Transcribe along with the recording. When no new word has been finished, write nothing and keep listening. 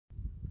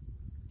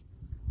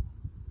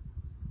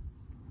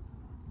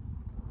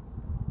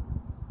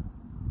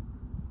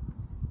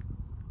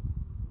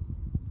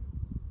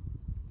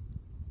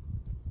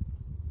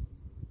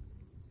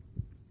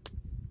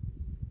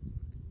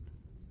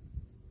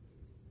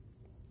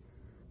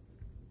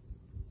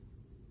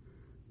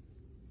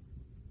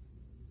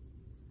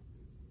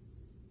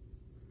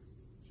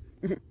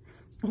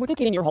We'll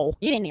take it in your hole.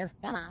 Get in there.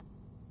 Come on.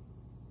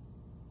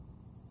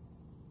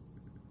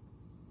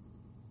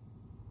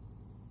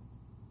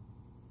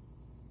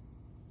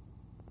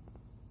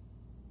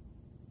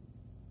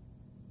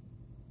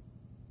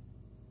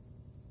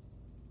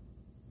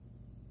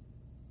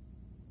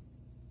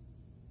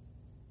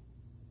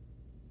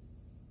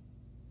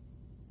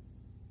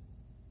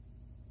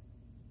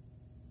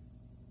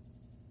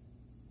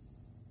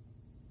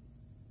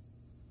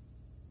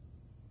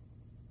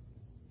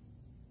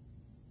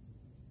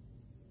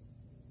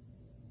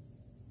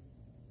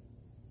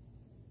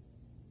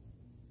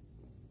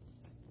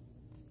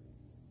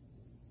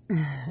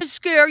 Did I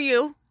scare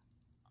you?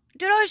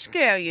 Did I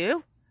scare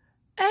you?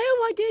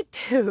 Oh, I did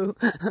too.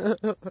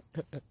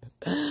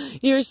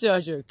 You're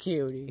such a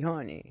cutie,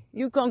 honey.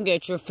 You come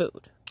get your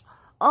food.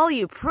 Oh,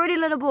 you pretty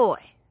little boy.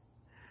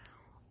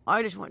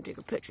 I just want to take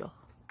a picture.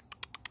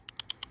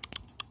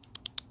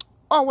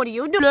 Oh, what are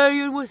you doing?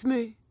 Playing with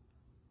me.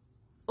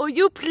 Are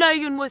you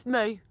playing with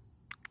me?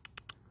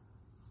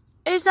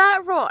 Is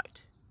that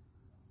right?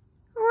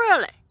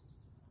 Really?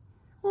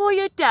 Well,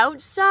 you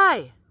don't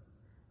say.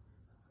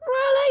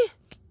 Really?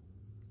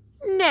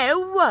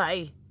 No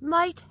way.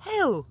 Mate,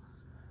 who?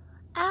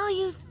 Oh,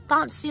 you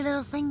fancy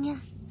little thing, you.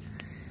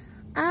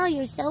 Oh,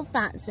 you're so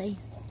fancy.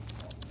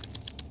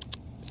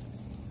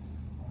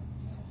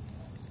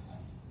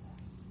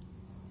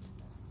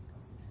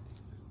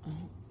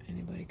 Oh,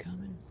 anybody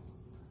coming?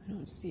 I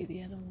don't see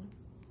the other one.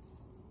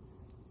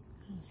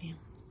 I don't see him.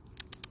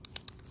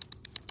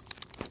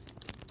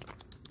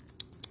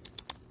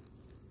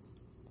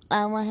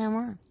 I want him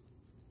on.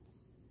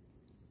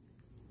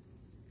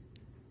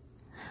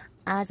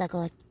 As I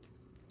go,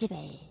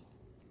 Chippy.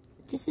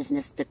 This is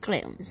Mr.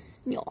 Grims.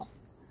 Yeah.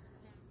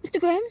 Mr.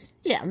 Grims?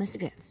 Yeah, Mr.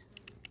 Grims.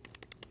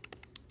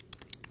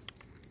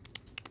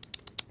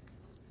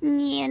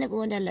 Yeah, and I'm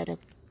going to let a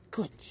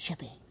good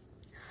Chippy.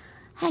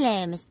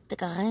 Hello, Mr.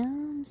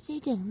 Grims. How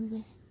you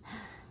doing?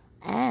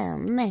 Oh,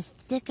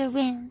 Mr.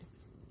 Grims.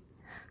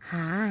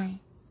 Hi.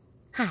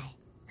 Hi.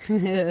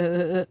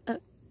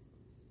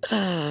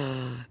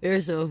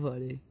 You're so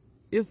funny.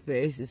 Your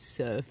face is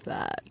so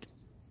fat.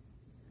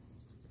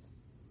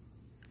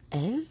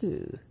 Oh,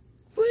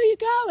 where are you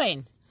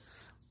going?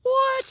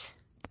 What?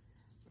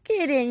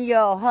 Get in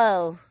your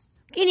hole.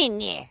 Get in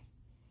there.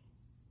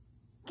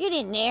 Get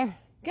in there.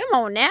 Come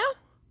on now.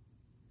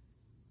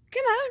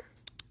 Come on.